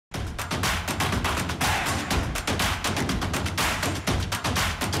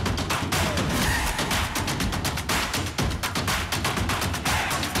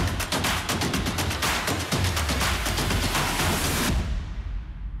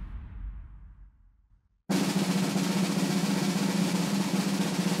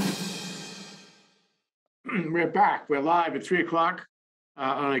We're back. We're live at 3 o'clock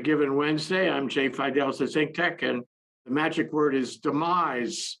on a given Wednesday. I'm Jay Fidell of ThinkTech, and the magic word is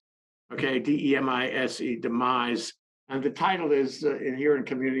demise. Okay, Demise, demise. And the title is in here in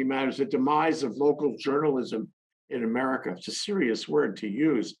Community Matters, the demise of local journalism in America. It's a serious word to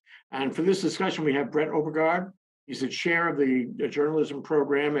use. And for this discussion, we have Brett Oppegaard. He's the chair of the journalism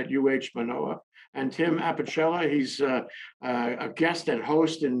program at Manoa. And Tim Apicella, he's a guest and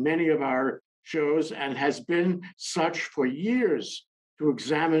host in many of our shows and has been such for years to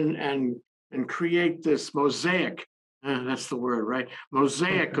examine and create this mosaic. That's the word, right?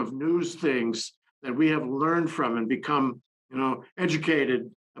 Mosaic of news things that we have learned from and become, educated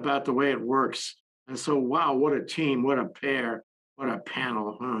about the way it works. And so, wow, what a team, what a pair, what a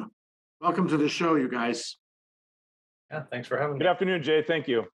panel. Huh? Welcome to the show, you guys. Yeah, thanks for having me. Good afternoon, Jay. Thank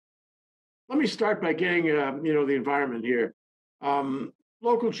you. Let me start by getting, the environment here.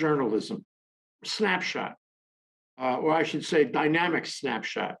 Local journalism, snapshot, or I should say dynamic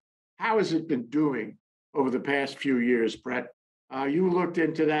snapshot. How has it been doing over the past few years, Brett? You looked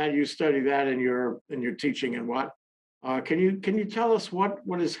into that, you studied that in your teaching and what? Can you tell us what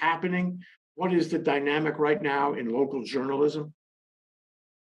is happening? What is the dynamic right now in local journalism?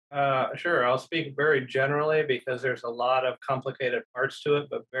 Sure, I'll speak very generally because there's a lot of complicated parts to it,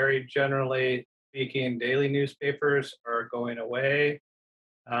 but very generally speaking, daily newspapers are going away.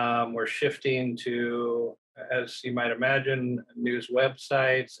 We're shifting to, as you might imagine, news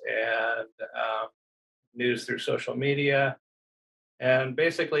websites and news through social media. And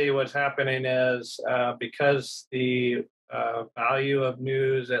basically what's happening is because the value of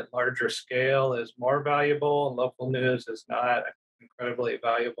news at larger scale is more valuable, local news is not incredibly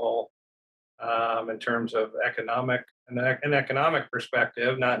valuable in terms of an economic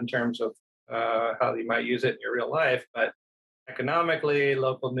perspective, not in terms of how you might use it in your real life, but economically,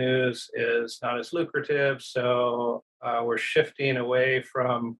 local news is not as lucrative. So we're shifting away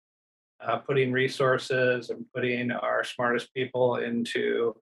from putting resources and putting our smartest people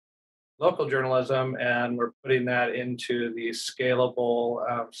into local journalism, and we're putting that into these scalable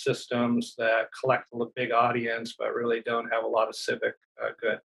systems that collect a big audience, but really don't have a lot of civic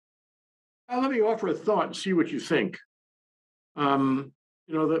good. Let me offer a thought and see what you think. The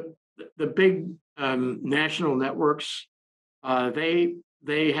big national networks, they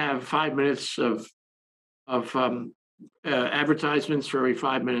have 5 minutes of advertisements for every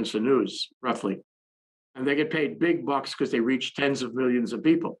 5 minutes of news, roughly, and they get paid big bucks because they reach tens of millions of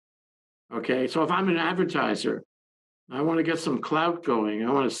people. Okay, so if I'm an advertiser, I want to get some clout going,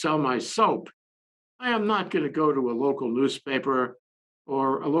 I want to sell my soap, I am not going to go to a local newspaper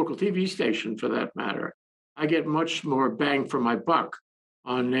or a local TV station for that matter. I get much more bang for my buck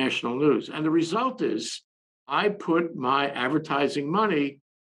on national news. And the result is I put my advertising money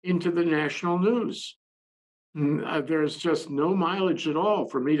into the national news. There's just no mileage at all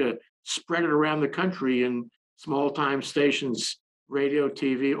for me to spread it around the country in small time stations, radio,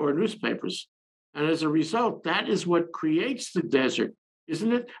 TV, or newspapers. And as a result, that is what creates the desert,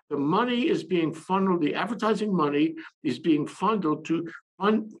 isn't it? The money is being funneled, the advertising money is being funneled to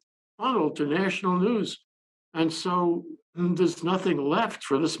national news. And so there's nothing left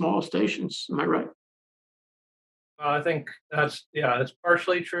for the small stations. Am I right? I think that's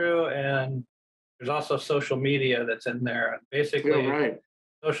partially true. And there's also social media that's in there. And basically, right.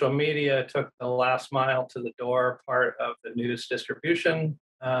 Social media took the last mile to the door part of the news distribution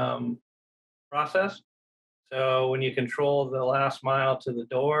process. So when you control the last mile to the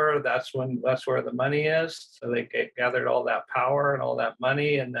door, that's where the money is. So they gathered all that power and all that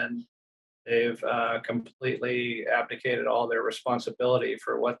money, and then they've completely abdicated all their responsibility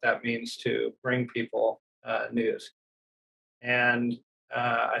for what that means to bring people news. And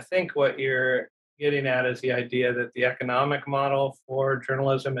I think what you're getting at is the idea that the economic model for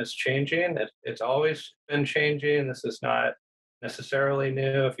journalism is changing. It's always been changing. This is not necessarily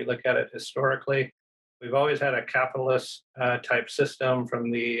new. If you look at it historically, we've always had a capitalist type system from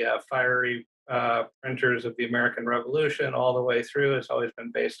the fiery printers of the American Revolution all the way through. It's always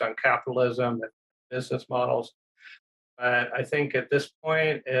been based on capitalism and business models. But I think at this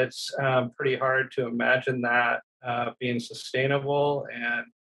point, it's pretty hard to imagine that being sustainable. And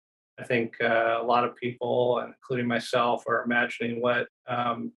I think a lot of people, including myself, are imagining what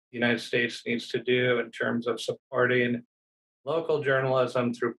the United States needs to do in terms of supporting local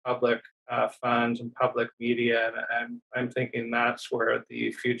journalism through public funds and public media. And I'm thinking that's where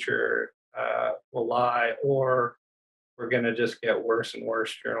the future will lie, or we're going to just get worse and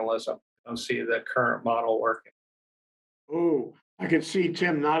worse journalism. I don't see the current model working. Oh, I can see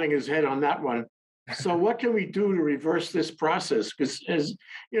Tim nodding his head on that one. So what can we do to reverse this process? Because as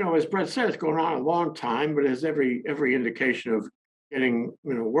you know, as Brett said, it's going on a long time, but has every indication of getting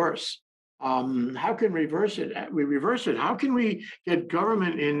worse. How can reverse it? We reverse it. How can we get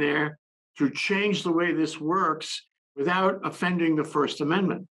government in there to change the way this works without offending the First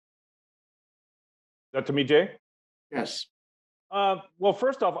Amendment? That to me, Jay? Yes. Well,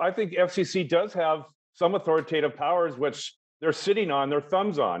 first off, I think FCC does have some authoritative powers, which they're sitting on their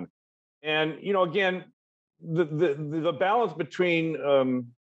thumbs on. And again, the balance between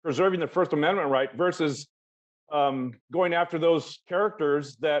preserving the First Amendment right versus going after those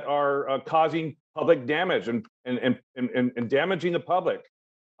characters that are causing public damage and damaging the public.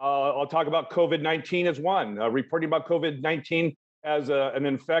 I'll talk about COVID-19 as one, reporting about COVID-19 as an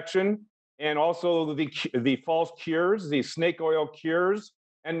infection, and also the false cures, the snake oil cures,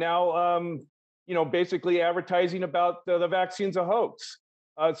 and now basically advertising about the vaccine's a hoax.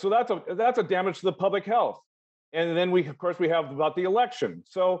 So that's a damage to the public health. And then of course we have about the election.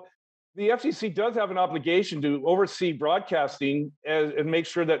 So the FCC does have an obligation to oversee broadcasting and make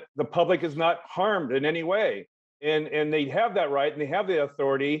sure that the public is not harmed in any way. And they have that right and they have the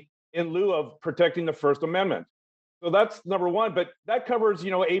authority in lieu of protecting the First Amendment. So that's number one, but that covers,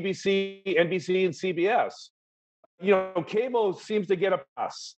 ABC, NBC, and CBS. Cable seems to get a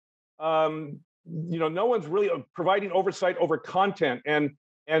pass. No one's really providing oversight over content and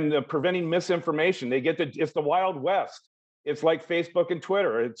preventing misinformation. It's the Wild West. It's like Facebook and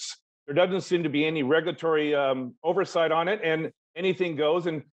Twitter. There doesn't seem to be any regulatory oversight on it, and anything goes.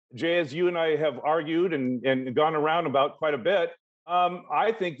 And Jay, as you and I have argued and gone around about quite a bit,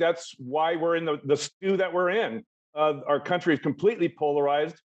 I think that's why we're in the stew that we're in. Our country is completely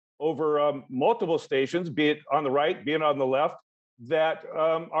polarized over multiple stations, be it on the right, be it on the left, that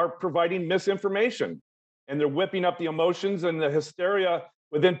are providing misinformation. And they're whipping up the emotions and the hysteria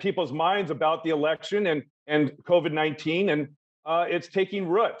within people's minds about the election and COVID-19. And it's taking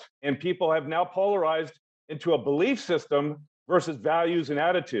root. And people have now polarized into a belief system versus values and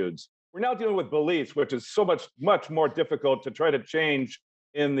attitudes. We're now dealing with beliefs, which is so much more difficult to try to change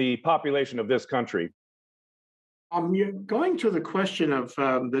in the population of this country. You're going to the question of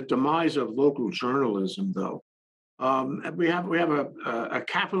the demise of local journalism, though. We have a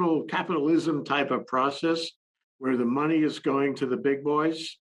capitalism type of process where the money is going to the big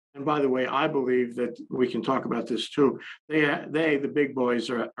boys. And by the way, I believe that we can talk about this too. The big boys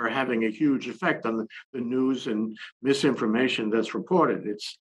are having a huge effect on the news and misinformation that's reported.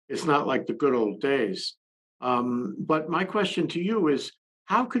 It's not like the good old days. But my question to you is,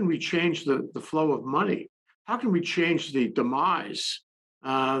 how can we change the flow of money? How can we change the demise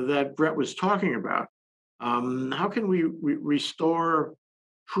that Brett was talking about? How can we restore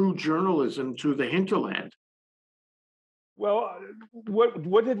true journalism to the hinterland? Well,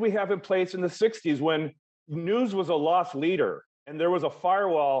 what did we have in place in the 60s when news was a lost leader and there was a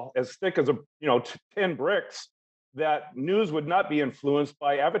firewall as thick as 10 bricks that news would not be influenced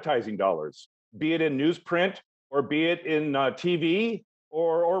by advertising dollars, be it in newsprint or be it in TV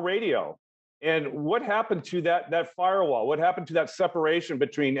or radio? And what happened to that firewall? What happened to that separation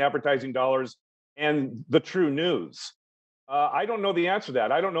between advertising dollars and the true news? I don't know the answer to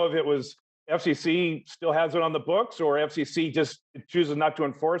that. I don't know if it was FCC still has it on the books or FCC just chooses not to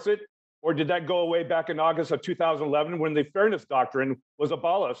enforce it, or did that go away back in August of 2011 when the Fairness Doctrine was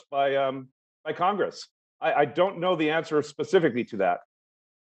abolished by Congress? I don't know the answer specifically to that.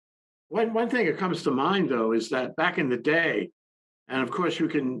 One thing that comes to mind, though, is that back in the day, and of course you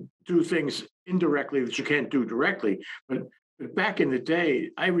can do things indirectly that you can't do directly, but back in the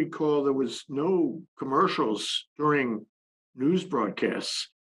day, I recall there was no commercials during news broadcasts,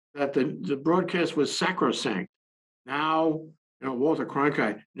 that the broadcast was sacrosanct. Now, Walter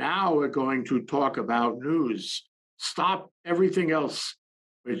Cronkite, now we're going to talk about news. Stop everything else.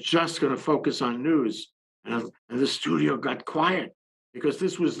 We're just going to focus on news. And the studio got quiet because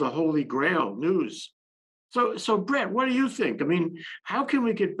this was the holy grail, news. So Brett, what do you think? I mean, how can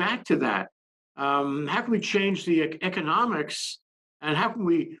we get back to that? How can we change the economics? And how can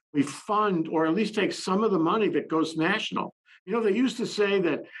we fund or at least take some of the money that goes national? They used to say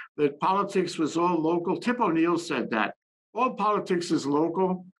that politics was all local. Tip O'Neill said that. All politics is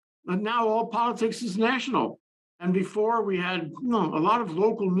local, but now all politics is national. And before we had a lot of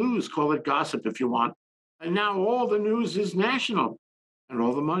local news, call it gossip if you want. And now all the news is national and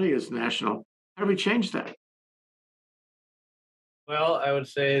all the money is national. How do we change that? Well, I would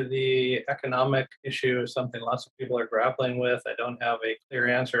say the economic issue is something lots of people are grappling with. I don't have a clear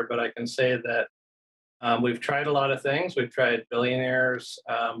answer, but I can say that we've tried a lot of things. We've tried billionaires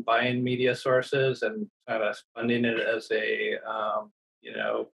buying media sources and kind of funding it as a,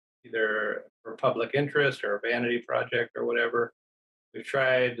 either for public interest or a vanity project or whatever. We've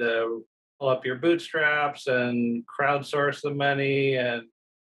tried to pull up your bootstraps and crowdsource the money, and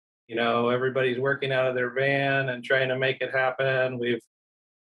everybody's working out of their van and trying to make it happen. We've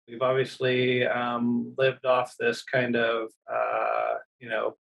obviously lived off this kind of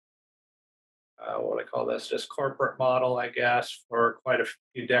what do I call this, just corporate model, I guess, for quite a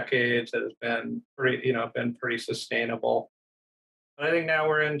few decades that has been pretty sustainable. But I think now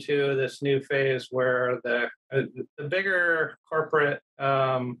we're into this new phase where the bigger corporate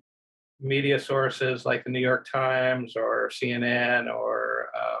media sources like the New York Times or CNN or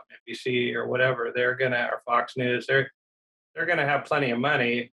NBC or whatever, or Fox News, they're gonna have plenty of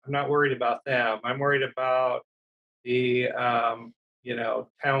money. I'm not worried about them. I'm worried about the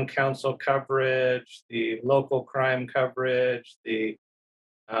town council coverage, the local crime coverage, the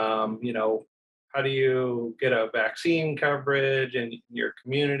how do you get a vaccine coverage in your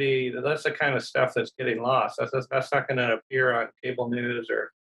community? That's the kind of stuff that's getting lost. That's not going to appear on cable news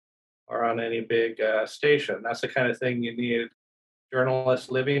or on any big station. That's the kind of thing you need journalists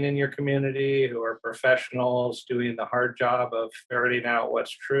living in your community who are professionals doing the hard job of ferreting out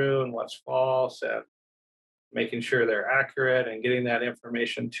what's true and what's false and making sure they're accurate and getting that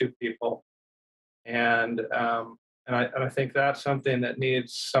information to people. And I think that's something that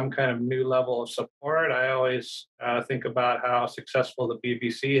needs some kind of new level of support. I always think about how successful the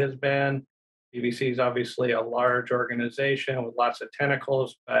BBC has been. BBC is obviously a large organization with lots of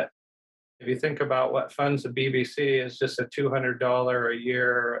tentacles, but if you think about what funds the BBC, is just a $200 a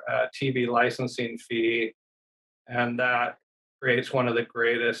year TV licensing fee, and that creates one of the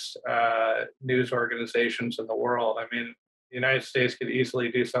greatest news organizations in the world. I mean, the United States could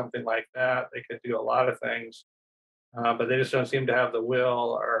easily do something like that. They could do a lot of things, but they just don't seem to have the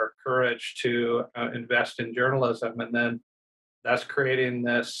will or courage to invest in journalism. And then that's creating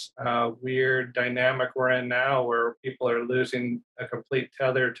this weird dynamic we're in now where people are losing a complete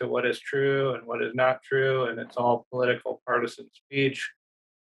tether to what is true and what is not true. And it's all political partisan speech.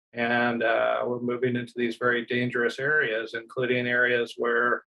 And we're moving into these very dangerous areas, including areas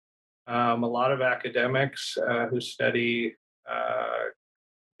where a lot of academics who study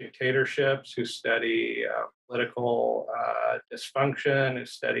dictatorships, who study political dysfunction, who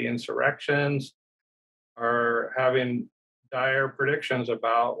study insurrections, are having dire predictions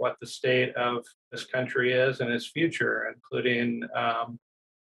about what the state of this country is and its future, including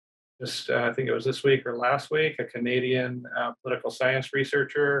I think it was this week or last week, a Canadian political science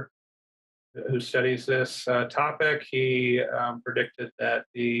researcher who studies this topic. He predicted that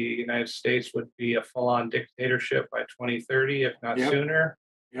the United States would be a full-on dictatorship by 2030, if not sooner.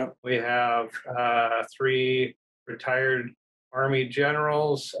 Yep. We have 3 retired Army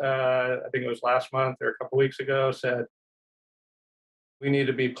generals, I think it was last month or a couple weeks ago, said, we need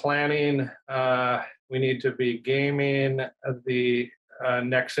to be planning, we need to be gaming the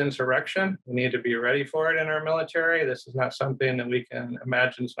next insurrection. We need to be ready for it in our military. This is not something that we can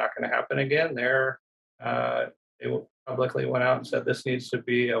imagine is not going to happen again. They publicly went out and said this needs to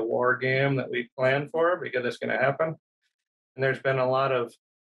be a war game that we plan for because it's going to happen. And there's been a lot of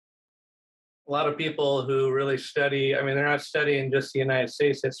people who really study. I mean, they're not studying just the United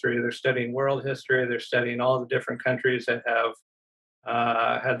States history. They're studying world history. They're studying all the different countries that have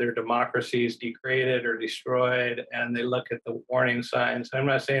had their democracies degraded or destroyed, and they look at the warning signs. I'm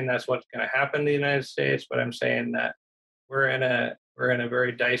not saying that's what's going to happen in the United States, but I'm saying that we're in a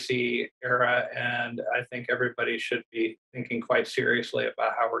very dicey era, and I think everybody should be thinking quite seriously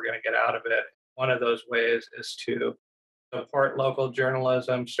about how we're going to get out of it. One of those ways is to support local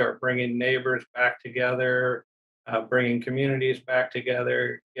journalism, start bringing neighbors back together, bringing communities back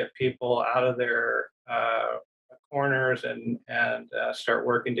together, get people out of their corners and start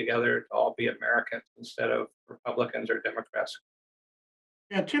working together to all be Americans instead of Republicans or Democrats.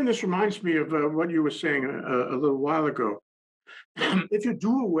 Yeah, Tim, this reminds me of what you were saying a little while ago. If you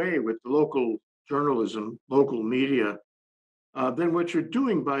do away with the local journalism, local media, then what you're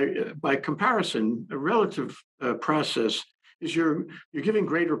doing by comparison, a relative process, is you're giving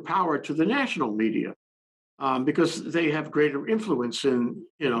greater power to the national media because they have greater influence in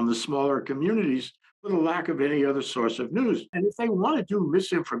the smaller communities with a lack of any other source of news. And if they want to do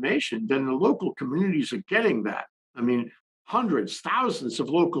misinformation, then the local communities are getting that. I mean, hundreds, thousands of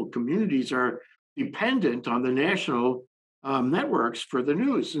local communities are dependent on the national networks for the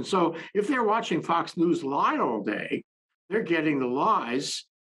news. And so if they're watching Fox News lie all day, they're getting the lies,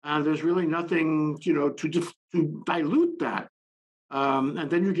 and there's really nothing, to dilute that. And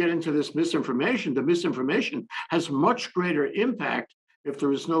then you get into this misinformation. The misinformation has much greater impact if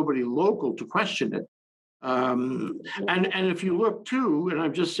there is nobody local to question it. And if you look too, and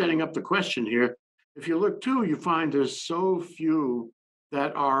I'm just setting up the question here, if you look too, you find there's so few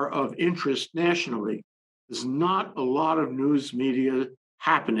that are of interest nationally. There's not a lot of news media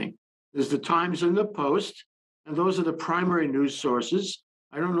happening. There's the Times and the Post, and those are the primary news sources.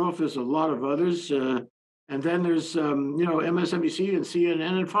 I don't know if there's a lot of others. And then there's, MSNBC and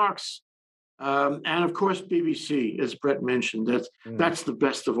CNN and Fox. And of course, BBC, as Brett mentioned, that's the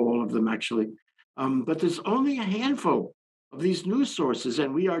best of all of them, actually. But there's only a handful of these news sources,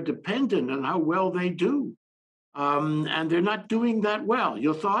 and we are dependent on how well they do. And they're not doing that well.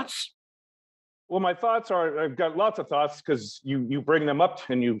 Your thoughts? Well, my thoughts are, I've got lots of thoughts because you bring them up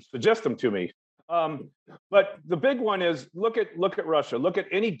and you suggest them to me. But the big one is look at Russia. Look at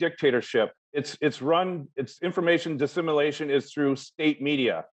any dictatorship. Its information dissemination is through state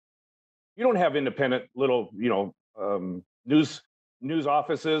media. You don't have independent little news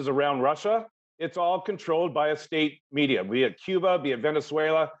offices around Russia. It's all controlled by a state media, be it Cuba, be it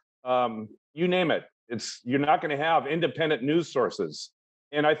Venezuela, you name it. You're not going to have independent news sources.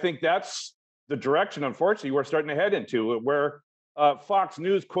 And I think that's the direction, unfortunately, we're starting to head into, where Fox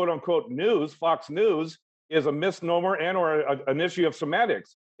News, quote unquote news, Fox News is a misnomer or an issue of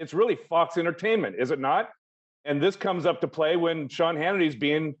semantics. It's really Fox Entertainment, is it not? And this comes up to play when Sean Hannity's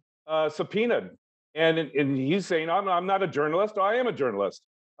being subpoenaed. And he's saying, I'm not a journalist. I am a journalist.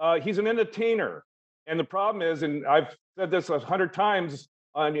 He's an entertainer. And the problem is, and I've said this 100 times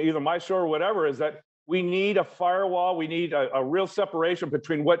on either my show or whatever, is that we need a firewall. We need a real separation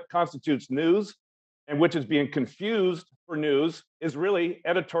between what constitutes news and which is being confused for news is really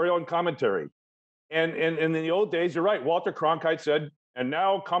editorial and commentary. And in the old days, you're right. Walter Cronkite said, and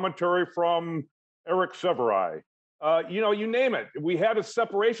now commentary from Eric Severai. You name it. We had a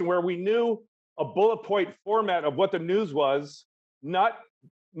separation where we knew a bullet point format of what the news was, not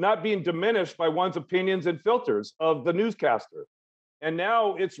being diminished by one's opinions and filters of the newscaster. And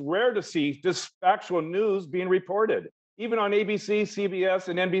now it's rare to see this factual news being reported, even on ABC, CBS,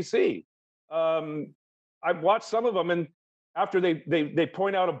 and NBC. I've watched some of them, and after they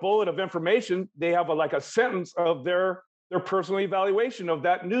point out a bullet of information, they have a sentence of their personal evaluation of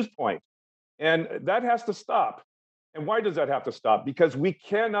that news point. And that has to stop. And why does that have to stop? Because we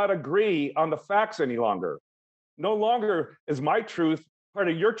cannot agree on the facts any longer. No longer is my truth part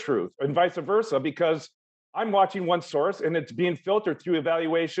of your truth, and vice versa, because I'm watching one source and it's being filtered through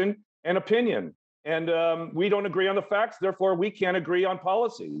evaluation and opinion. And we don't agree on the facts, therefore we can't agree on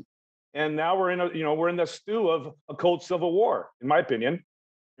policy. And now we're in the stew of a cold civil war, in my opinion.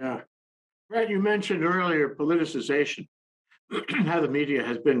 Yeah. Brett, you mentioned earlier politicization, how the media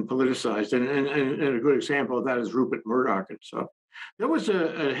has been politicized. And a good example of that is Rupert Murdoch. And so there was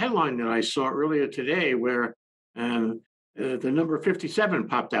a headline that I saw earlier today where the number 57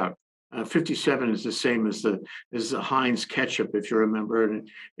 popped out. 57 is the same as the Heinz ketchup, if you remember, and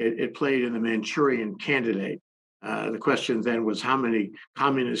it played in the Manchurian Candidate. The question then was, how many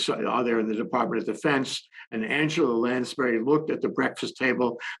communists are there in the Department of Defense? And Angela Lansbury looked at the breakfast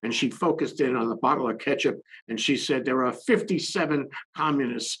table and she focused in on the bottle of ketchup and she said, there are 57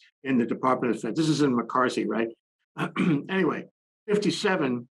 communists in the Department of Defense. This is in McCarthy, right? Anyway,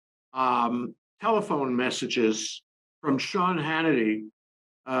 57 telephone messages from Sean Hannity,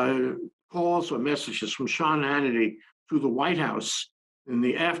 calls or messages from Sean Hannity to the White House in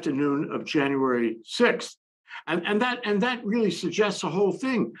the afternoon of January 6th. And that really suggests the whole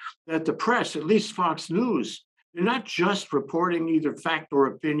thing, that the press, at least Fox News, they're not just reporting either fact or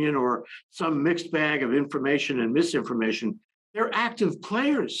opinion or some mixed bag of information and misinformation. They're active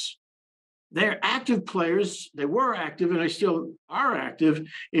players. They're active players. They were active, and they still are active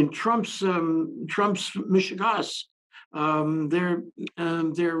in Trump's mishegas.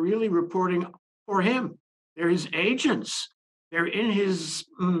 They're really reporting for him. They're his agents. They're in his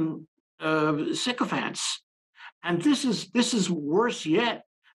sycophants. And this is worse yet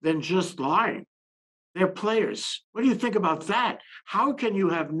than just lying. They're players. What do you think about that? How can you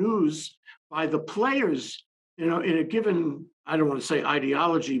have news by the players, in a given, I don't want to say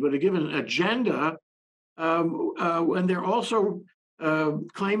ideology, but a given agenda, when they're also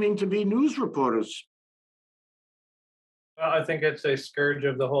claiming to be news reporters? Well, I think it's a scourge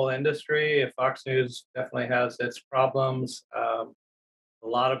of the whole industry. Fox News definitely has its problems. A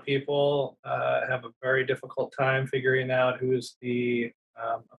lot of people have a very difficult time figuring out who's the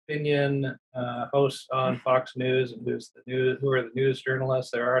opinion host on Fox News and who are the news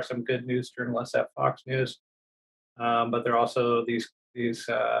journalists. There are some good news journalists at Fox News, but there are also these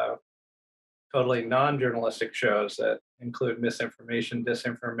totally non-journalistic shows that include misinformation,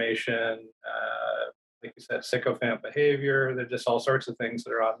 disinformation, like you said, sycophant behavior. There's just all sorts of things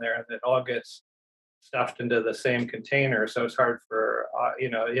that are on there, and it all gets stuffed into the same container. So it's hard for,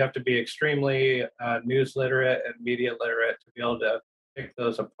 you have to be extremely news literate and media literate to be able to pick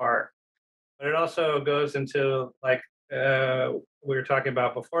those apart. But it also goes into like we were talking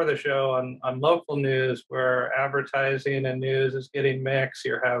about before the show on local news, where advertising and news is getting mixed.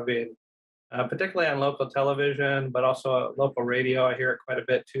 You're having, particularly on local television, but also local radio, I hear it quite a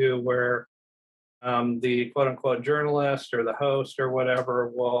bit too, where the quote unquote journalist or the host or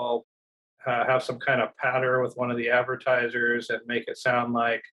whatever will have some kind of patter with one of the advertisers and make it sound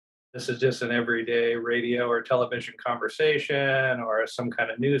like this is just an everyday radio or television conversation or some kind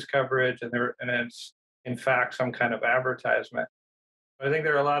of news coverage, and it's in fact some kind of advertisement. I think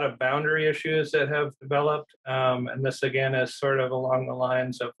there are a lot of boundary issues that have developed, and this again is sort of along the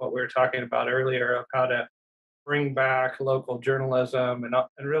lines of what we were talking about earlier of how to bring back local journalism, and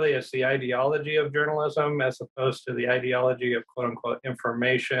really it's the ideology of journalism as opposed to the ideology of quote unquote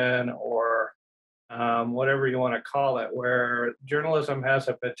information or whatever you want to call it, where journalism has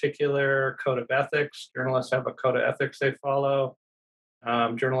a particular code of ethics. Journalists have a code of ethics they follow.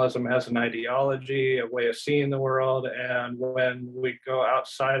 Journalism has an ideology, a way of seeing the world. And when we go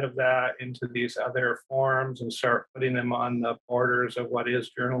outside of that into these other forms and start putting them on the borders of what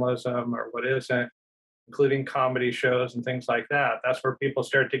is journalism or what isn't, including comedy shows and things like that, that's where people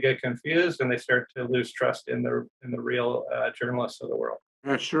start to get confused and they start to lose trust in the real journalists of the world.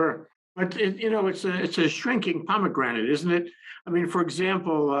 Yeah, sure. But it's a shrinking pomegranate, isn't it? I mean, for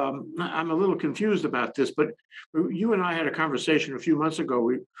example, I'm a little confused about this, but you and I had a conversation a few months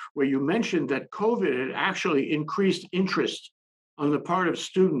ago where you mentioned that COVID had actually increased interest on the part of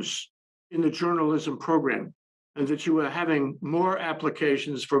students in the journalism program, and that you were having more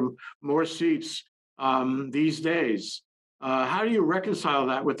applications from more seats these days. How do you reconcile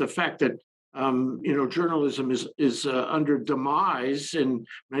that with the fact that journalism is under demise in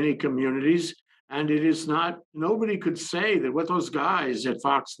many communities, and it is not. Nobody could say that what those guys at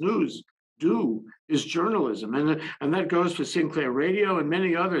Fox News do is journalism, and that goes for Sinclair Radio and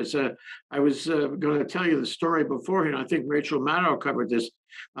many others. I was going to tell you the story beforehand. I think Rachel Maddow covered this.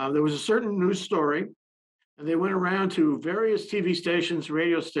 There was a certain news story, and they went around to various TV stations,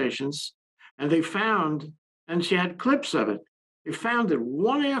 radio stations, and they found, and she had clips of it. They found that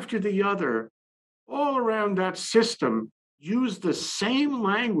one after the other, all around that system, used the same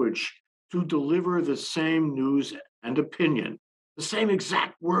language to deliver the same news and opinion, the same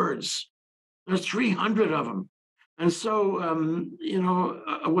exact words. There's 300 of them. And so,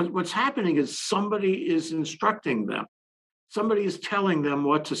 what's happening is somebody is instructing them. Somebody is telling them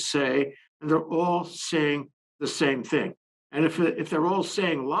what to say, and they're all saying the same thing. And if they're all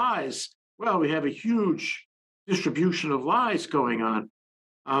saying lies, well, we have a huge distribution of lies going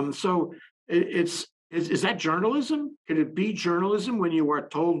on. So is that journalism? Could it be journalism when you are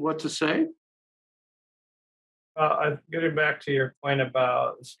told what to say? Getting back to your point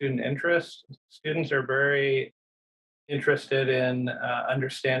about student interest, students are very interested in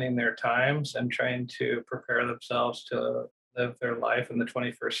understanding their times and trying to prepare themselves to live their life in the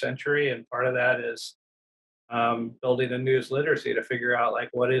 21st century. And part of that is building a news literacy to figure out like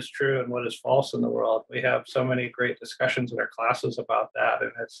what is true and what is false in the world. We have so many great discussions in our classes about that,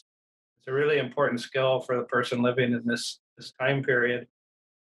 and it's a really important skill for the person living in this time period.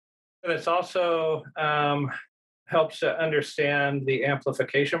 But it's also helps to understand the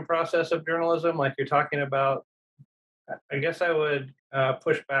amplification process of journalism, like you're talking about. I guess I would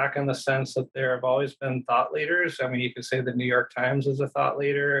push back in the sense that there have always been thought leaders. I mean, you could say the New York Times is a thought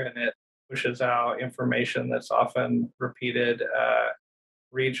leader, and it pushes out information that's often repeated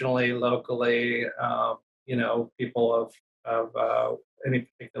regionally, locally. People of any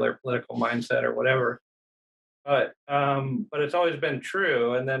particular political mindset or whatever. But it's always been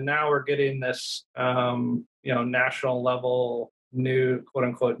true. And then now we're getting this, national level new quote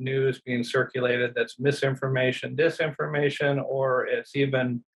unquote news being circulated that's misinformation, disinformation, or it's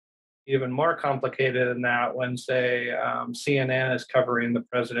even more complicated than that when, say, CNN is covering the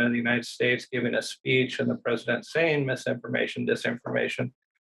president of the United States giving a speech and the president saying misinformation, disinformation.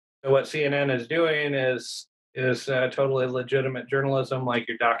 So what CNN is doing is totally legitimate journalism, like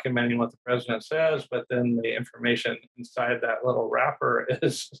you're documenting what the president says, but then the information inside that little wrapper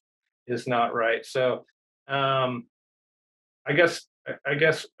is not right. So I guess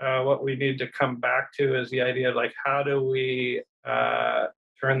what we need to come back to is the idea of like, how do we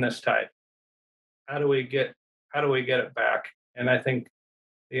turn this tide? How do we get it back? And I think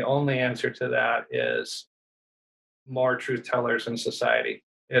the only answer to that is more truth tellers in society.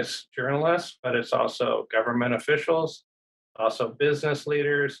 It's journalists, but it's also government officials, also business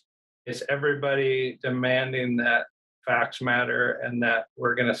leaders. It's everybody demanding that facts matter and that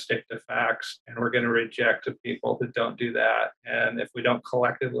we're going to stick to facts and we're going to reject the people who don't do that. And if we don't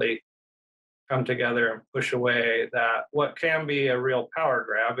collectively come together and push away that what can be a real power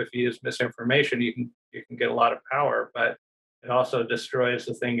grab, if you use misinformation, you can get a lot of power, but it also destroys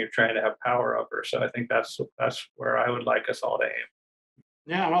the thing you're trying to have power over. So I think that's where I would like us all to aim.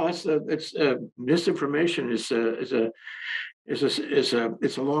 Yeah, well, it's misinformation it's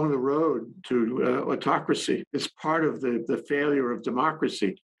along the road to autocracy. It's part of the failure of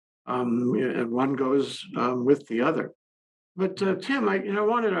democracy, and one goes with the other. But Tim, I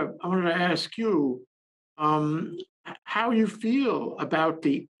wanted to ask you how you feel about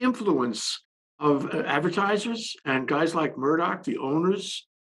the influence of advertisers and guys like Murdoch, the owners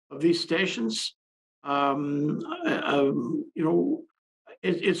of these stations.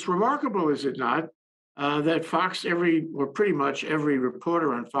 It's remarkable, is it not, that Fox, pretty much every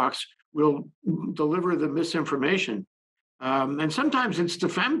reporter on Fox will deliver the misinformation. And sometimes it's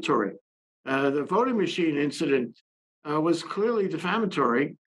defamatory. The voting machine incident was clearly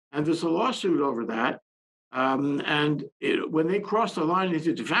defamatory, and there's a lawsuit over that. When they cross the line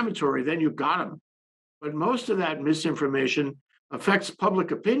into defamatory, then you got them. But most of that misinformation affects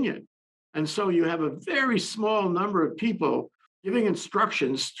public opinion. And so you have a very small number of people giving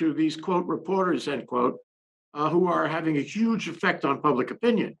instructions to these, quote, reporters, end quote, who are having a huge effect on public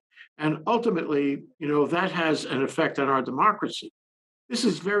opinion. And ultimately, that has an effect on our democracy. This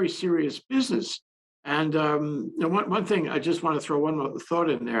is very serious business. And one thing I just want to throw one more thought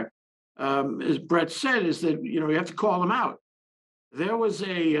in there, as Brett said, is that you have to call them out. There was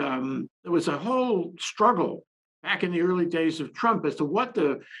a whole struggle back in the early days of Trump as to what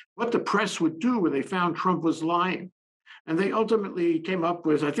the press would do when they found Trump was lying, and they ultimately came up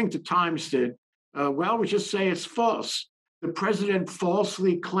with, I think the Times did, we just say it's false. The president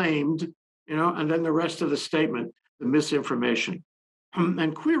falsely claimed, and then the rest of the statement, the misinformation,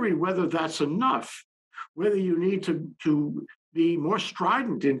 and query whether that's enough. Whether you need to be more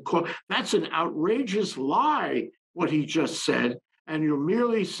strident in court. That's an outrageous lie, what he just said, and you're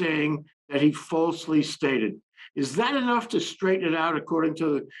merely saying that he falsely stated. Is that enough to straighten it out according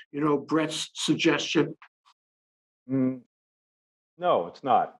to, Brett's suggestion? No, it's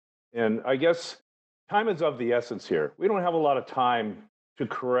not. And I guess time is of the essence here. We don't have a lot of time to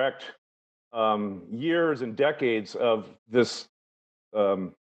correct years and decades of this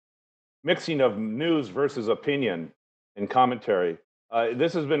mixing of news versus opinion and commentary.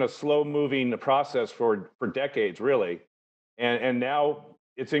 This has been a slow-moving process for decades, really, and now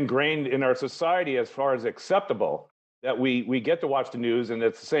it's ingrained in our society as far as acceptable that we get to watch the news, and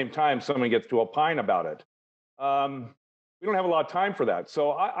at the same time, someone gets to opine about it. We don't have a lot of time for that.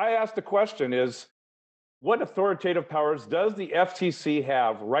 So I asked the question: is what authoritative powers does the FCC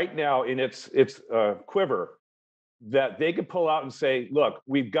have right now in its quiver that they could pull out and say, look,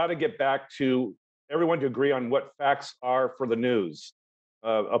 we've got to get back to everyone to agree on what facts are for the news.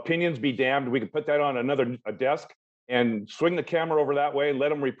 Opinions be damned. We could put that on a desk and swing the camera over that way and let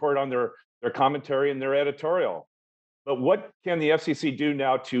them report on their commentary and their editorial. But what can the FCC do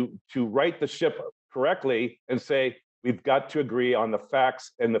now to right the ship correctly and say, we've got to agree on the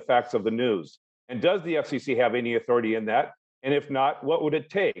facts and the facts of the news? And does the FCC have any authority in that? And if not, what would it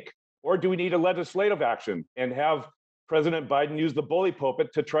take? Or do we need a legislative action and have President Biden use the bully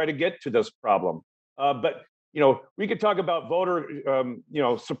pulpit to try to get to this problem? But we could talk about voter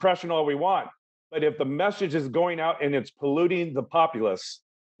suppression all we want, but if the message is going out and it's polluting the populace,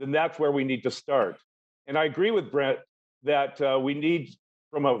 then that's where we need to start. And I agree with Brent that we need,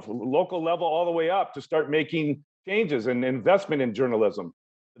 from a local level all the way up, to start making changes and investment in journalism.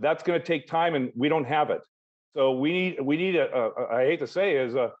 That's going to take time, and we don't have it. So we need I hate to say,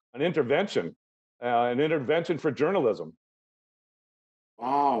 an intervention for journalism.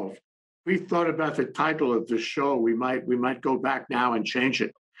 Wow. We thought about the title of the show. We might go back now and change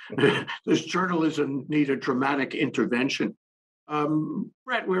it. Does journalism need a dramatic intervention?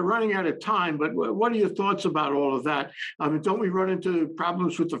 Brett, we're running out of time, but what are your thoughts about all of that? Don't we run into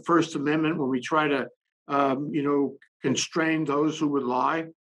problems with the First Amendment when we try to, constrain those who would lie?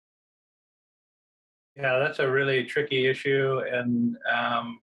 Yeah, that's a really tricky issue. And,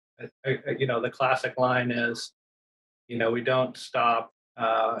 the classic line is, we don't stop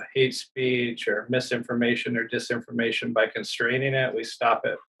hate speech or misinformation or disinformation by constraining it. We stop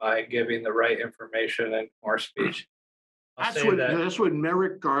it by giving the right information and more speech. That's what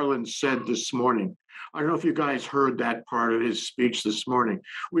Merrick Garland said this morning. I don't know if you guys heard that part of his speech this morning,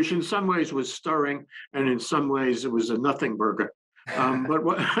 which in some ways was stirring, and in some ways it was a nothing burger. But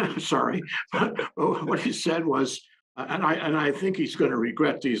what he said was, and I think he's going to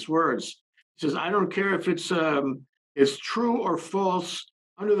regret these words. He says, "I don't care if it's is true or false.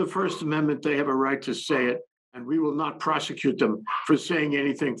 Under the First Amendment, they have a right to say it, and we will not prosecute them for saying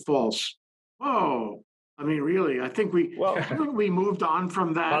anything false. Oh, I mean, really, I think Well, haven't we moved on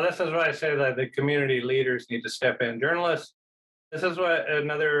from Well, that? this is why I say that the community leaders need to step in. Journalists, this is what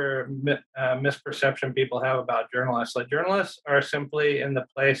another misperception people have about journalists. Like journalists are simply in the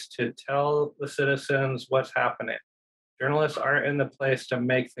place to tell the citizens what's happening. Journalists aren't in the place to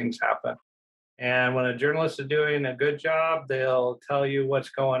make things happen. And when a journalist is doing a good job, they'll tell you what's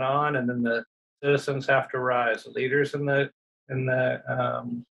going on, and then the citizens have to rise. The leaders in the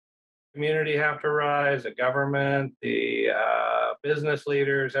community have to rise. The government, the business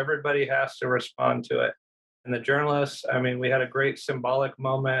leaders, everybody has to respond to it. And the journalists, I mean, we had a great symbolic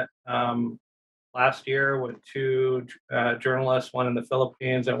moment last year when two journalists, one in the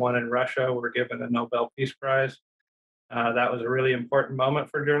Philippines and one in Russia, were given a Nobel Peace Prize. That was a really important moment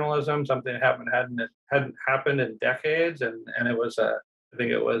for journalism, something that hadn't happened in decades, and it was I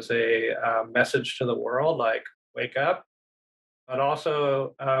think it was a message to the world, like wake up. But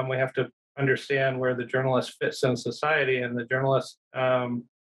also we have to understand where the journalist fits in society, and the journalist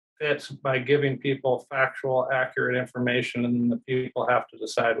fits by giving people factual, accurate information, and then the people have to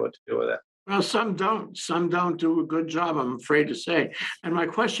decide what to do with it. Well, some don't. Some don't do a good job, I'm afraid to say. And my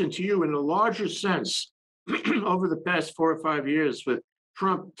question to you, in a larger sense, over the past 4 or 5 years, with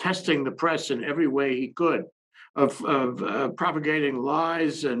Trump testing the press in every way he could, of propagating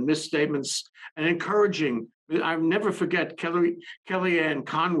lies and misstatements and encouraging. I'll never forget Kellyanne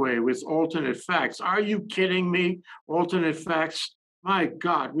Conway with alternate facts. Are you kidding me? Alternate facts. My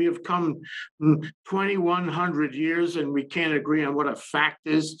God, we have come 2,100 years and we can't agree on what a fact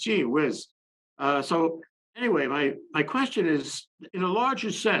is. Gee whiz. So anyway, my question is, in a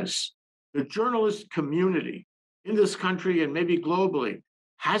larger sense, the journalist community in this country and maybe globally,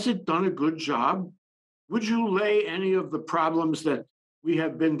 has it done a good job? Would you lay any of the problems that we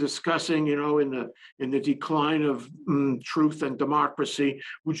have been discussing, in the decline of truth and democracy,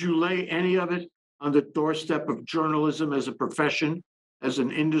 would you lay any of it on the doorstep of journalism as a profession, as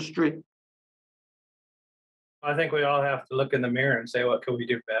an industry? I think we all have to look in the mirror and say, what could we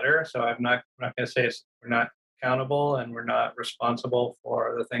do better? So I'm not going to say we're not accountable and we're not responsible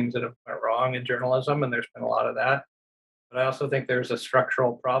for the things that have went wrong in journalism, and there's been a lot of that. But I also think there's a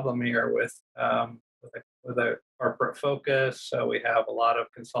structural problem here with a corporate focus. So we have a lot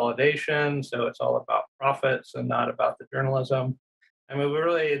of consolidation. So it's all about profits and not about the journalism. I mean, we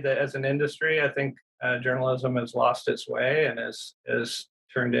really, as an industry, I think journalism has lost its way and is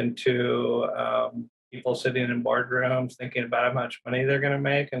turned into people sitting in boardrooms thinking about how much money they're going to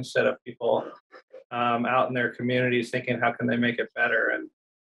make instead of people out in their communities thinking how can they make it better. And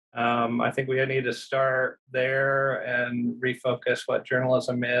I think we need to start there and refocus what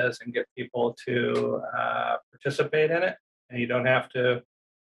journalism is and get people to participate in it. And you don't have to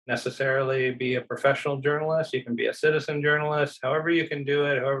necessarily be a professional journalist. You can be a citizen journalist, however you can do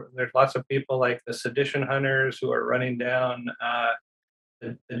it. There's lots of people like the sedition hunters who are running down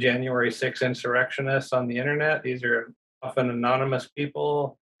the January 6th insurrectionists on the internet. These are often anonymous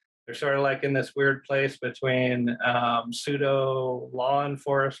people. They're sort of like in this weird place between pseudo law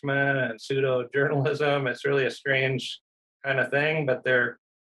enforcement and pseudo journalism. It's really a strange kind of thing, but they're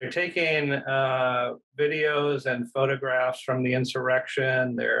taking videos and photographs from the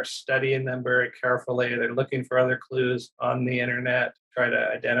insurrection. They're studying them very carefully. They're looking for other clues on the internet to try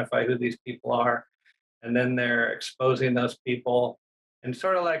to identify who these people are. And then they're exposing those people. And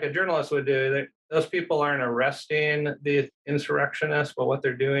sort of like a journalist would do, those people aren't arresting the insurrectionists, but what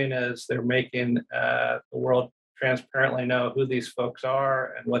they're doing is they're making the world transparently know who these folks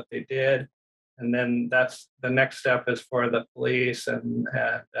are and what they did. And then that's the next step is for the police and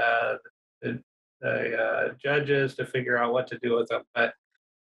the judges to figure out what to do with them. But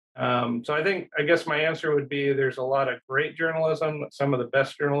so I guess my answer would be there's a lot of great journalism. Some of the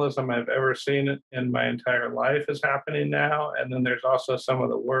best journalism I've ever seen in my entire life is happening now. And then there's also some of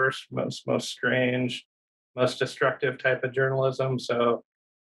the worst, most strange, most destructive type of journalism. So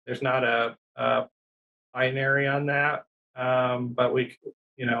there's not a binary on that. But we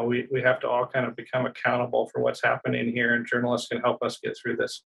have to all kind of become accountable for what's happening here, and journalists can help us get through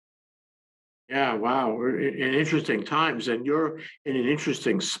this. Yeah, wow. We're in interesting times, and you're in an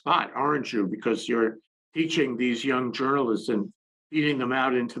interesting spot, aren't you? Because you're teaching these young journalists and feeding them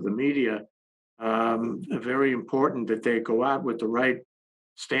out into the media. Very important that they go out with the right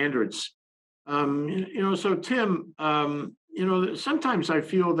standards. So Tim, sometimes I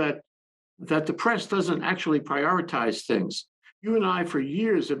feel that the press doesn't actually prioritize things. You and I, for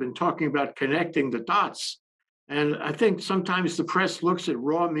years, have been talking about connecting the dots, and I think sometimes the press looks at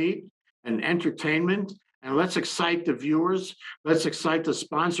raw meat and entertainment and let's excite the viewers, let's excite the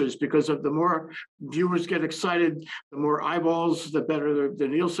sponsors, because of the more viewers get excited, the more eyeballs, the better the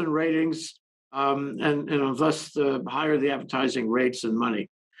Nielsen ratings, and thus the higher the advertising rates and money.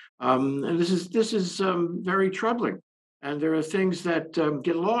 And this is very troubling. And there are things that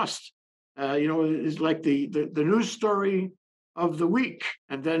get lost. It's like the news story of the week,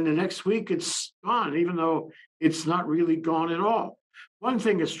 and then the next week it's gone, even though it's not really gone at all. One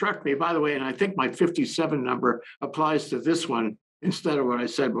thing that struck me, by the way, and I think my 57 number applies to this one instead of what I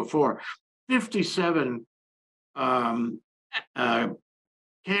said before. 57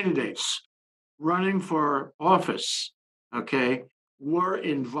 candidates running for office, okay, were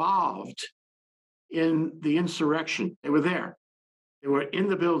involved in the insurrection. They were there. They were in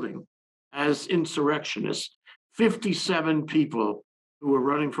the building as insurrectionists. 57 people who were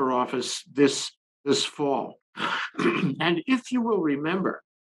running for office this fall. And if you will remember,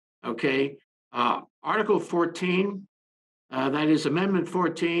 okay, Article 14, that is Amendment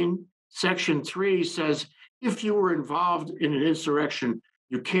 14, Section 3 says, if you were involved in an insurrection,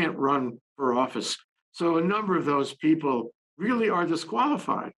 you can't run for office. So a number of those people really are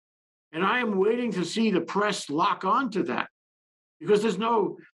disqualified. And I am waiting to see the press lock onto that, because there's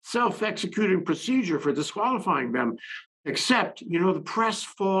no self-executing procedure for disqualifying them, except, the press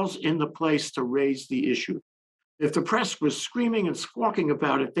falls in the place to raise the issue. If the press was screaming and squawking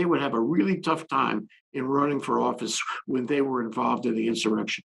about it, they would have a really tough time in running for office when they were involved in the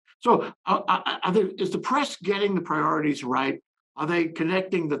insurrection. So is the press getting the priorities right? Are they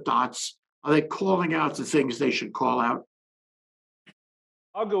connecting the dots? Are they calling out the things they should call out?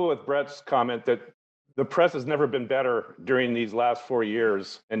 I'll go with Brett's comment that the press has never been better during these last 4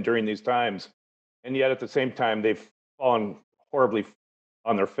 years and during these times. And yet at the same time, they've fallen horribly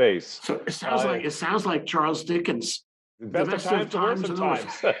on their face. So it sounds like Charles Dickens. The best of times, the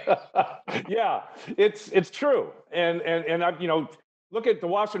worst of times. Yeah, it's true. And look at the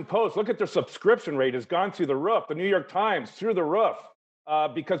Washington Post. Look at their subscription rate has gone through the roof. The New York Times through the roof,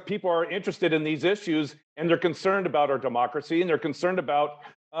 because people are interested in these issues and they're concerned about our democracy and they're concerned about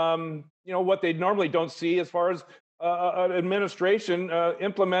what they normally don't see as far as an administration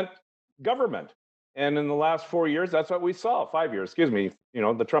implement government. And in the last 4 years, that's what we saw. 5 years, excuse me.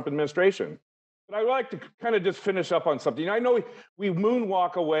 The Trump administration. But I'd like to kind of just finish up on something. I know we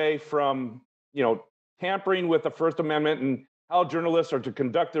moonwalk away from, tampering with the First Amendment and how journalists are to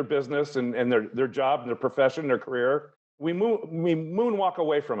conduct their business and their job and their profession, their career. We moonwalk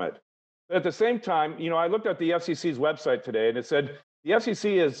away from it. But at the same time, I looked at the FCC's website today and it said the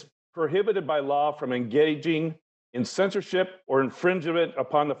FCC is prohibited by law from engaging in censorship or infringement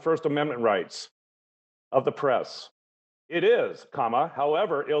upon the First Amendment rights of the press. It is,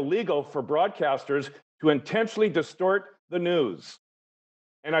 however, illegal for broadcasters to intentionally distort the news.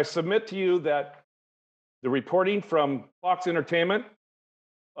 And I submit to you that the reporting from Fox Entertainment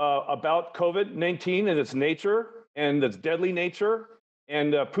about COVID-19 and its nature and its deadly nature,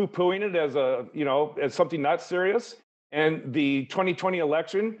 and poo-pooing it as something not serious, and the 2020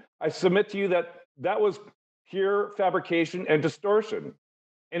 election, I submit to you that was pure fabrication and distortion.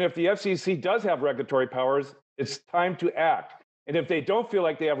 And if the FCC does have regulatory powers, it's time to act. And if they don't feel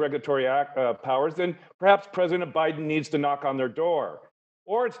like they have regulatory powers, then perhaps President Biden needs to knock on their door.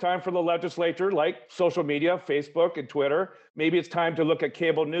 Or it's time for the legislature, like social media, Facebook and Twitter, maybe it's time to look at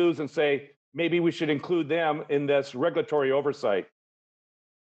cable news and say, maybe we should include them in this regulatory oversight.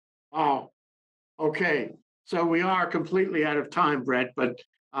 Wow. Okay. So we are completely out of time, Brett, but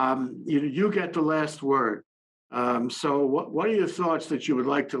you get the last word. So what are your thoughts that you would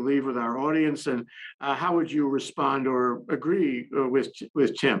like to leave with our audience, and how would you respond or agree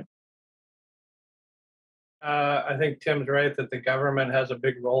with Tim? I think Tim's right that the government has a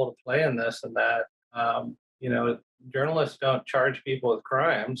big role to play in this, and that journalists don't charge people with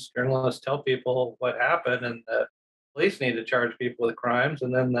crimes. Journalists tell people what happened, and the police need to charge people with crimes,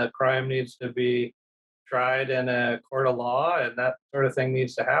 and then the crime needs to be tried in a court of law, and that sort of thing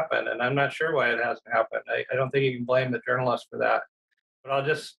needs to happen. And I'm not sure why it hasn't happened. I don't think you can blame the journalists for that. But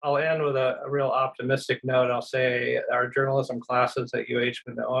I'll end with a real optimistic note. I'll say our journalism classes at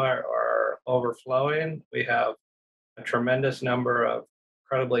UH-Manoa are overflowing. We have a tremendous number of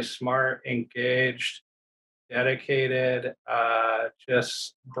incredibly smart, engaged, dedicated,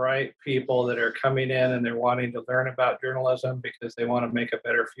 just bright people that are coming in and they're wanting to learn about journalism because they want to make a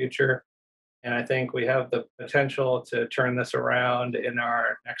better future. And I think we have the potential to turn this around in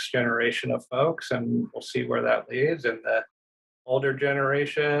our next generation of folks, and we'll see where that leads. And the older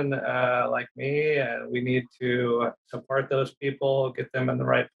generation, like me, we need to support those people, get them in the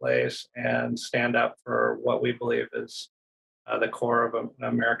right place, and stand up for what we believe is the core of an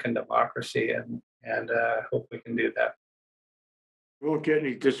American democracy. And and hope we can do that. We won't get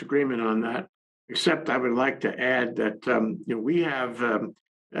any disagreement on that, except I would like to add that, we have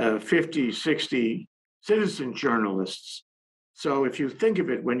 50, 60 citizen journalists. So if you think of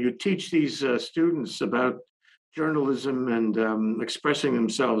it, when you teach these students about journalism and expressing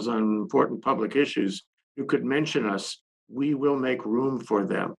themselves on important public issues, you could mention us. We will make room for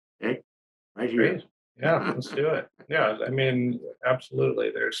them. Okay, right here. Great. Yeah, let's do it. Yeah, I mean,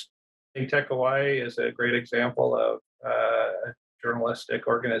 absolutely. There's ThinkTech Hawaii is a great example of a journalistic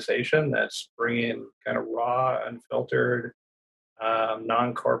organization that's bringing kind of raw, unfiltered,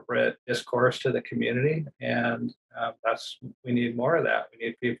 non-corporate discourse to the community, and we need more of that. We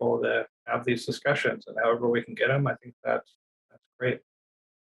need people to have these discussions, and however we can get them, I think that's great.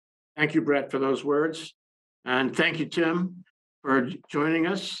 Thank you, Brett, for those words, and thank you, Tim, for joining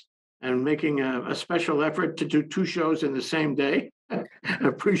us and making a special effort to do 2 shows in the same day. I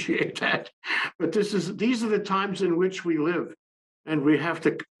appreciate that. But these are the times in which we live, and we have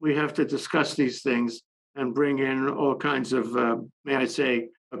to discuss these things and bring in all kinds of, may I say,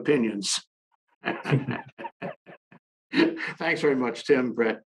 opinions. Thanks very much, Tim,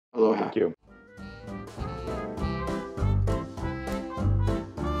 Brett. Aloha. Thank you.